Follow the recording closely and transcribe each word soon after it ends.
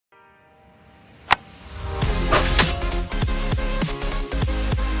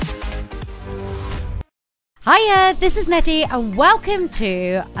Hiya, this is Netty and welcome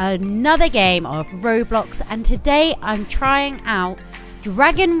to another game of Roblox, and today I'm trying out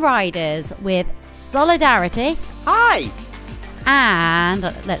Dragon Riders with Solidarity. Hi! And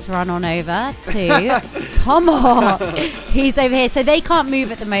let's run on over to Tomahawk. He's over here. So they can't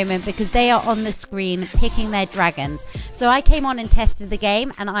move at the moment because they are on the screen picking their dragons. So I came on and tested the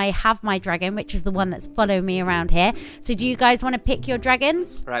game and I have my dragon, which is the one that's following me around here. So do you guys want to pick your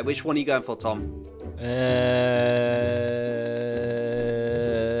dragons? Right, which one are you going for, Tom? The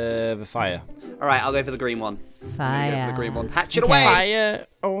fire. Alright, I'll go for the green one. Fire. Go for the green one. Hatch it away! Fire.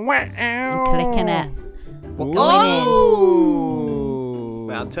 I'm clicking it. Oh!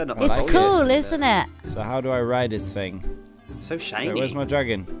 Wait, I'm turning up the It's volume. cool, isn't it? So how do I ride this thing? So shiny. Wait, where's my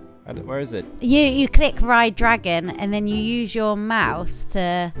dragon? Where is it? You click ride dragon and then you use your mouse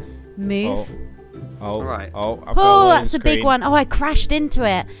to move. Alright. Oh, that's a big one. Oh, I crashed into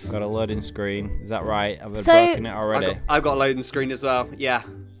it. Got a loading screen. Is that right? I've So- broken it already. I've got a loading screen as well. Yeah.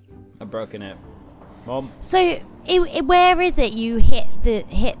 I've broken it. Mom. So, where is it you hit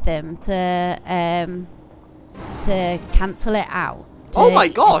them to cancel it out? Oh my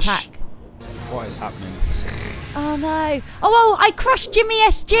gosh! Attack? What is happening? Oh no! Oh, I crushed Jimmy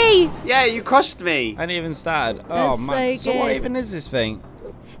SG. Yeah, you crushed me. I ain't even started. Oh That's man. so So what good. even is this thing?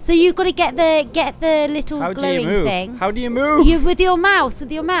 So you've got to get the little How do glowing you move? things. How do you move? You with your mouse.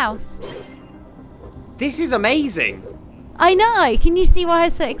 This is amazing. I know. Can you see why I'm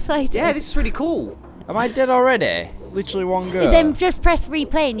so excited? Yeah, this is really cool. Am I dead already? Literally one go. Then just press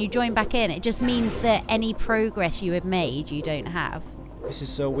replay and you join back in. It just means that any progress you had made, you don't have. This is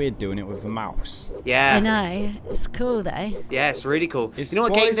so weird doing it with a mouse. Yeah. I know. It's cool though. Yeah, it's really cool. It's, You know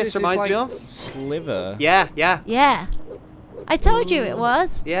what game this reminds me of? Sliver. Yeah. Yeah. I told you it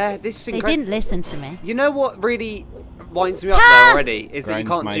was. Yeah, this is They incredible. didn't listen to me. You know what really winds me up though already? Is that you Grinds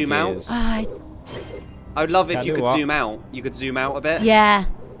can't my zoom out. gears. Oh, I would love if Can't you do could what? zoom out. You could zoom out a bit. yeah.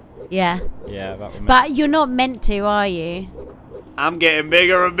 Yeah, that would But you're not meant to, are you? I'm getting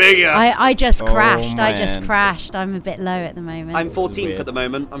bigger and bigger. I just Oh, crashed. I just man. crashed. I'm a bit low at the moment. I'm is 14th weird. at the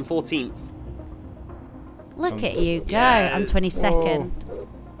moment. I'm 14th. Look at you go. Yeah. I'm 22nd.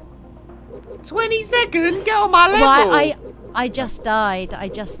 22nd, get on my level. Well, I just died.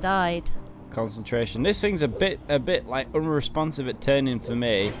 Concentration. This thing's a bit like unresponsive at turning for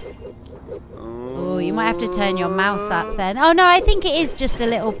me. Oh, you might have to turn your mouse up then. Oh no, I think it is just a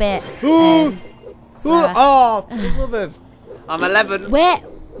little bit. Oh, love it. I'm 11.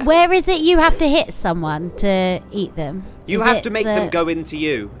 Where is it you have to hit someone to eat them? You Is have it to make them go into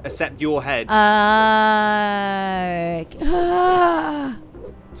you, except your head.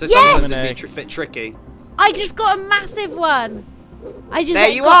 So Yes! sometimes it's a bit tricky. I just got a massive one. There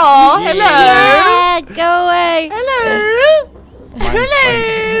you are. Yeah. Hello. Yeah, go away. Hello.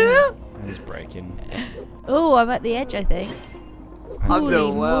 Hello. Mine's breaking. Oh, I'm at the edge, I think. I'm Holy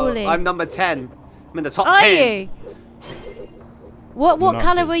doing well. moly. I'm number 10. I'm in the top Are 10. you? What Not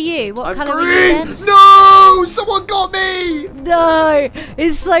colour good. were you? What I'm colour were you green. then? No! Someone got me! No,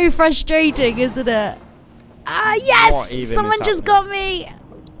 it's so frustrating, isn't it? Ah, yes! What even Someone is just got me.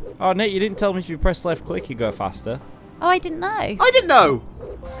 Oh, Nick, you didn't tell me if you press left click you go faster. Oh, I didn't know. I didn't know.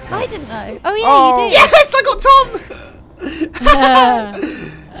 I didn't know. Oh, yeah, Oh. you did. Yes, I got Tom.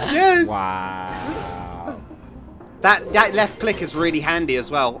 Yes. Wow. That left click is really handy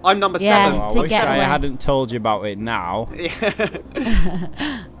as well. I'm number Yeah. 7. Oh, I To wish get I away. hadn't told you about it now.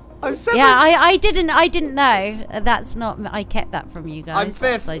 I'm 7. Yeah, I didn't know. That's not. I kept that from you guys. I'm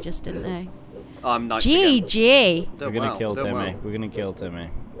 5th. I just didn't know. I'm 9th again. GG. We're gonna kill Timmy. We're gonna kill Timmy.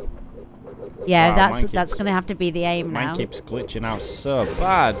 Yeah, Wow, that's mine keeps- gonna have to be the aim now. Mine keeps glitching out so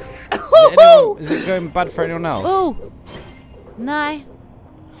bad. Woohoo! Is it going bad for anyone else? Oh, no.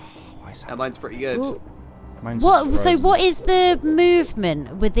 Why is Yeah, that? mine's pretty good. Ooh. Mine's What? just So frozen. what is the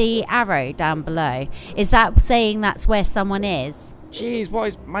movement with the arrow down below? Is that saying that's where someone is? Jeez, what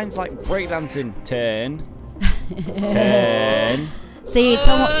is? Mine's like breakdancing. Turn. Turn. See,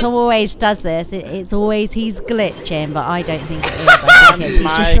 Tom always does this. It's always he's glitching, but I don't think it is. I think it's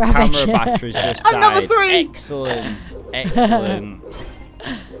My just rubbish. camera battery's just I'm died. number 3. Excellent. Excellent.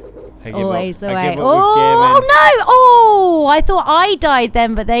 I give Always the up. I way. give up Oh with gaming. no! Oh, I thought I died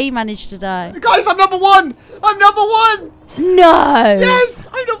then, but they managed to die. Guys, I'm number 1. I'm number 1. No! Yes,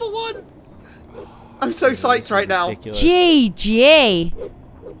 I'm number 1. I'm so psyched right now. Ridiculous. GG.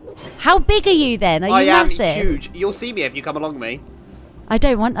 How big are you then? Are you I am massive? huge. You'll see me if you come along with me. I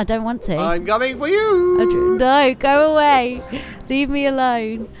don't want to. I'm coming for you. No, go away. Leave me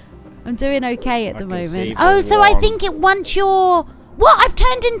alone. I'm doing okay at I the can see moment. the Oh, so I one. think it once you're... What? I've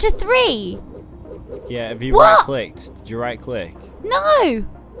turned into 3. Yeah, have you What? right clicked? Did you right click? No.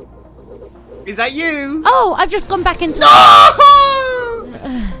 Is that you? Oh, I've just gone back into. No!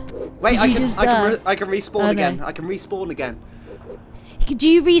 Wait, I can respawn again. No. I can respawn again. Do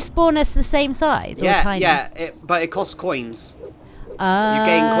you respawn us the same size or tiny? Yeah, but it costs coins. You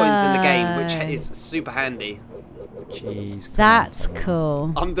gain coins in the game, which is super handy. Jeez. That's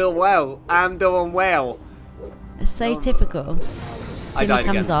cool. I'm doing well. I'm doing well. It's so typical. I died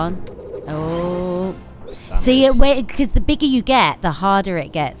comes again. on. Oh. Standard. See, because the bigger you get, the harder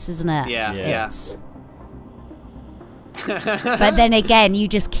it gets, isn't it? Yeah. But then again, you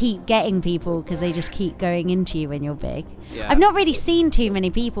just keep getting people because they just keep going into you when you're big. Yeah. I've not really seen too many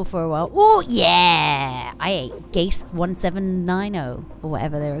people for a while. Oh, yeah! I ate Geist 1790 or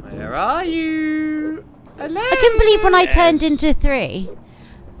whatever they were called. Where are you? Hello? I couldn't believe when I turned into 3.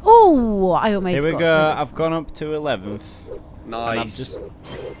 Oh, I almost Here we got go. this. I've gone up to 11th. Nice. And I've just...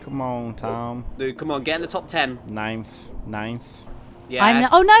 Come on, Tom. Dude, come on, get in the top 10. 9th. Yeah.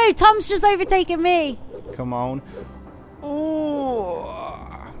 Oh no, Tom's just overtaken me. Come on. Ooh.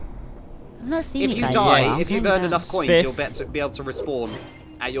 I'm not seeing If you you guys die, now. if you've Calm earned down. enough coins, Fifth. you'll be able to respawn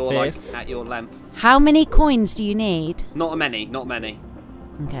at your at your length. How many coins do you need? Not many.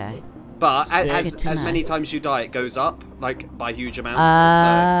 Okay. But Six. Good to as know. many times you die, it goes up, like by huge amounts. So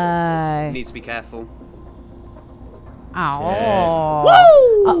you Oh. need to be careful. Oh.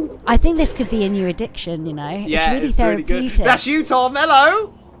 Woo! Oh, I think this could be a new addiction, you know? Yeah, it's really good. therapeutic. That's you, Tom.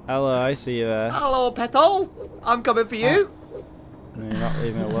 Hello. Hello, I see you there. Hello, Petal. I'm coming for you. No, you're not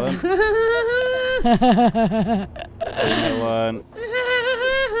leaving me alone. Leave me alone.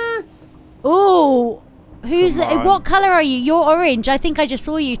 Ooh. Who's Come on. what colour are you? You're orange. I think I just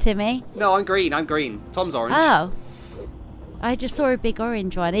saw you, Timmy. No, I'm green. I'm green. Tom's orange. Oh. I just saw a big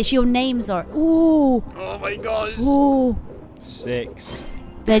orange one. It's your name's or Ooh. Oh my gosh. Ooh. 6.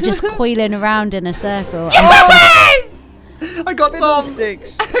 They're just coiling around in a circle. Yes! I got Tom.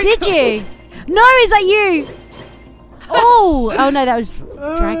 Sticks. Did you? No, is that you? Oh no, that was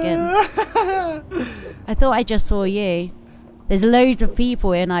Dragon. I thought I just saw you. There's loads of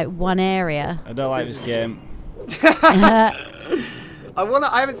people in like one area. I don't like this game. I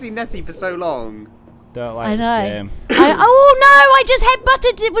haven't seen Netty for so long. Don't I like know. this game. Oh no, I just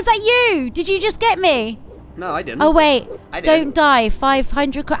headbutted. Was that you? Did you just get me? No, I didn't. Oh wait, I don't did. die.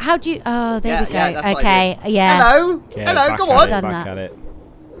 500. How do you? Oh, there we go. Yeah, that's what I Okay, did. yeah. Hello. Okay, Hello. back Go at on. it, Done back that. at it.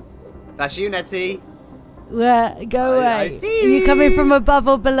 That's you, Netty. Go away. I see Are you coming from above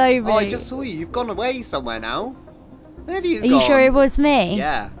or below me? Oh, I just saw you. You've gone away somewhere now. Where have you Are gone? you sure it was me?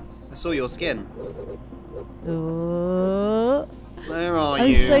 Yeah. I saw your skin. Ooh. Where are I'm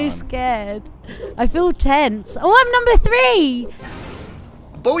you? so scared. I feel tense. Oh, I'm number 3.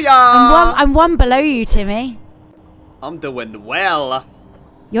 Booyah! I'm one below you, Timmy. I'm doing well.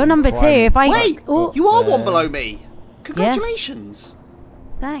 You're number 2. Climb. If I Wait, oh, you are one below me. Congratulations.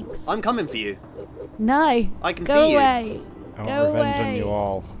 thanks. I'm coming for you. No. I can Go see you. away. I Go want revenge away. on you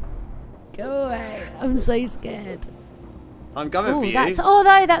all. Go away. I'm so scared. I'm coming for Oh, you. that's no,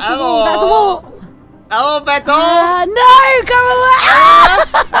 that's a Hello. wall. That's a wall. Hello, Beto. No, go away.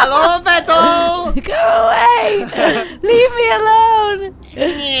 Hello, Beto. Go away. Leave me alone.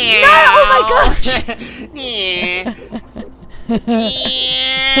 No, oh my gosh.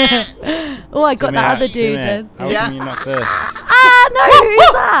 Oh, I got Timmy, that other Timmy, dude then. How Yeah. come you're not first? Ah, no,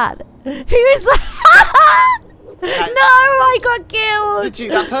 who's that? Who's that? No, I got killed. Did you?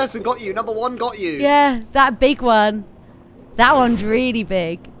 That person got you. Number 1 got you. Yeah, that big one. That one's really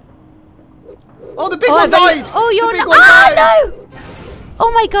big. Oh, the big Oh, one died. Oh, you're the big not. one died. No.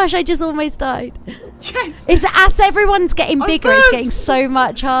 Oh my gosh, I just almost died. Yes. It's as everyone's getting I'm bigger, it's first. getting so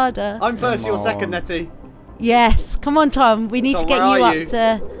much harder. I'm first. Come You're second, on. Netty. Yes, come on, Tom. We need Tom, to get where you are up you?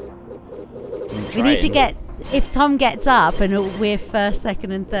 to. We need to get. If Tom gets up and we're first,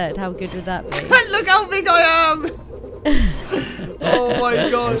 second, and third, how good would that be? Look how big I am. Oh my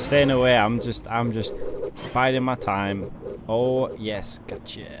I'm gosh. staying away. I'm just biding my time. Oh yes,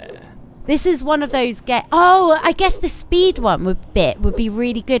 gotcha. This is one of those Oh, I guess the speed one would be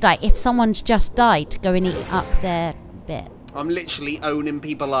really good. Like if someone's just died, to go and eat up their bit. I'm literally owning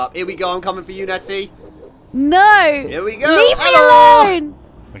people up. Here we go. I'm coming for you, Netty. No. Here we go. Leave me Hello. alone.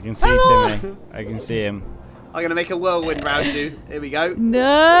 I can see Hello. Timmy. I can see him. I'm gonna make a whirlwind round you. Here we go.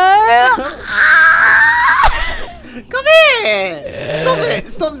 No. Come here. Stop it.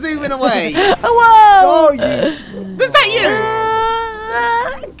 Stop zooming away. Whoa. Oh, you. Is that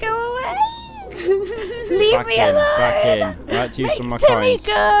Go away. Leave Back me in, alone. back in. Right to use some of my Timmy coins.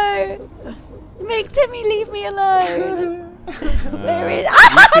 go. Make Timmy leave me alone. Where is? You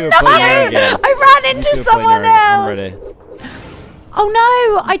two are No! playing again. I ran You into two are playing someone again. I'm else. ready. Oh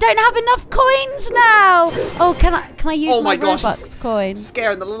no! I don't have enough coins now. Oh, can I use my Robux coins?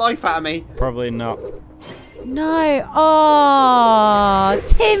 Scaring the life out of me. Probably not. No. Oh,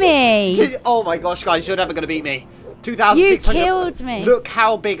 Timmy. Oh my gosh, guys, you're never gonna beat me. 2,600. You killed me. Look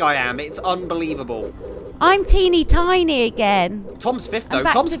how big I am. It's unbelievable. I'm teeny tiny again. Tom's 5th though. I'm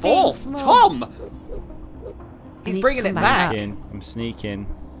back Tom's to being 4th. small. Tom. He's need bringing to it come back. back. I'm sneaking.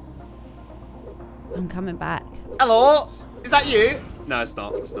 I'm coming back. Hello. Is that you? No, it's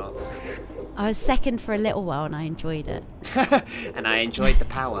not. It's not. I was second for a little while and I enjoyed it. And I enjoyed the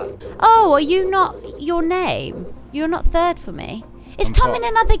power. Oh, are you not your name? You're not third for me. Is Tom in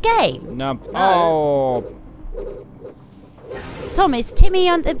another game? No. Oh. Tom, is Timmy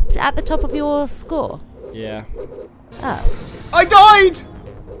at the top of your score? Yeah. Oh. I died!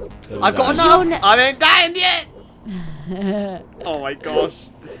 So I've got did I. enough! I ain't dying yet! Oh my gosh.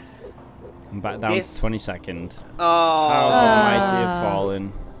 I'm back down to 22nd. Oh. How mighty have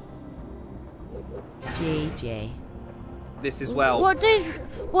fallen. GG. This is well. What does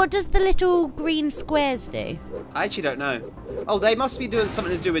the little green squares do? I actually don't know. Oh, they must be doing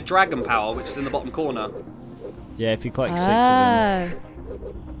something to do with dragon power, which is in the bottom corner. Yeah, if you collect 6 of them.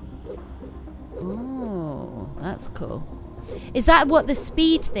 Oh, that's cool. Is that what the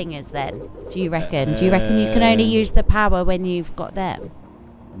speed thing is then? Do you reckon? Do you reckon you can only use the power when you've got them?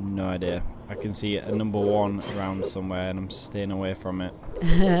 No idea. I can see a number 1 around somewhere and I'm staying away from it.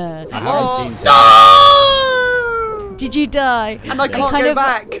 I haven't seen it. No! Did you die? And I can't kind go of-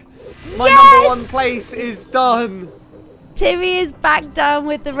 back. My Yes! number 1 place is done. Timmy is back down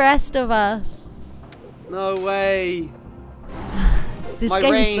with the rest of us. No way. This My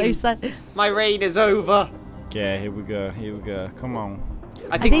game reign. is so sad. My reign is over. Okay, here we go. Here we go. Come on.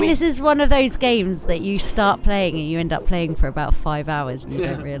 I think this is one of those games that you start playing and you end up playing for about 5 hours and you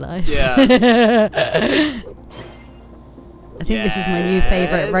don't realise. Yeah. I think this is my new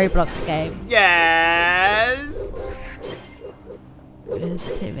favourite Roblox game. Yes.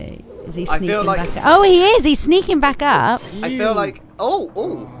 Where's Timmy? Is he I sneaking feel like- back up? Oh, he is! He's sneaking back up. I feel like. Oh,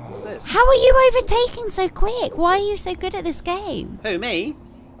 what's this? How are you overtaking so quick? Why are you so good at this game? Who, me?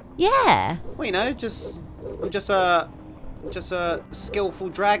 Yeah. Well, you know, I'm just a skillful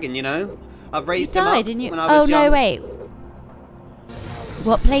dragon, you know. I've raised You him died, up didn't you? when I was Oh, young. no, wait.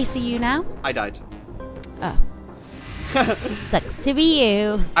 What place are you now? I died. Oh. Sucks to be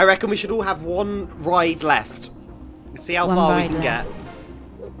you. I reckon we should all have one ride left. See how One far we ride can left. get.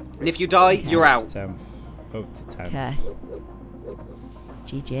 And if you die, you're out. 10th. Up to 10. Okay.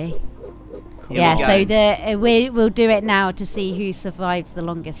 GG. Here Yeah, we go. so we'll do it now to see who survives the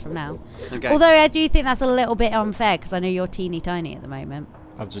longest from now. Okay. Although I do think that's a little bit unfair because I know you're teeny tiny at the moment.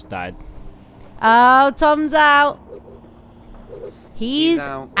 I've just died. Oh, Tom's out. He's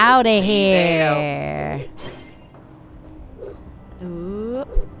out. out of here. Ooh.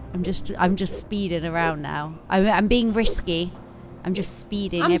 I'm just speeding around now. I'm being risky. I'm just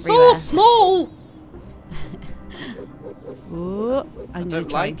speeding I'm everywhere. so small. Ooh, I'm gonna don't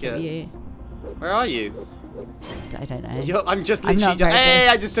try like and kill it. you. Where are you? I don't know. I'm just I'm literally not very Hey, good.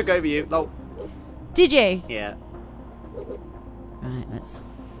 I just took over you. No. Did you? Yeah. Right, let's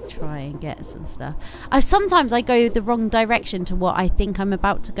try and get some stuff. Sometimes I go the wrong direction to what I think I'm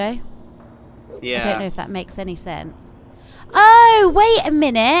about to go. Yeah. I don't know if that makes any sense. Oh, wait a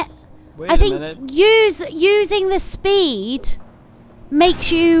minute. I think using the speed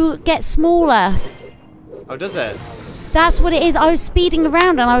makes you get smaller. Oh, does it? That's what it is. I was speeding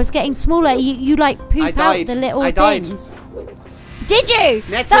around and I was getting smaller. You like poop out died. the little I died. things. Did you?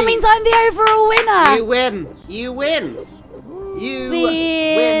 Netty. That means I'm the overall winner. You win. You win. You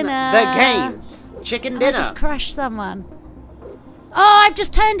win the game. Chicken I dinner. just crushed someone. Oh, I've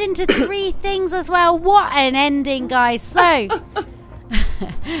just turned into 3 things as well. What an ending, guys. So,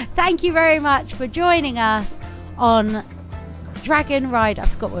 thank you very much for joining us on Dragon Rider. I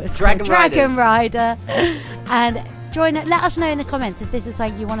forgot what it's called. Dragon Rider. And let us know in the comments if this is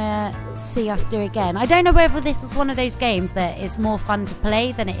something you want to see us do again. I don't know whether this is one of those games that is more fun to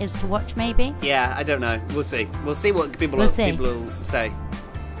play than it is to watch, maybe. Yeah, I don't know. We'll see. We'll see what people We'll will say.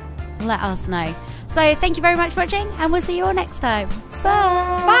 Let us know. So thank you very much for watching and we'll see you all next time. Bye.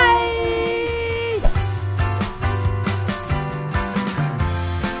 Bye.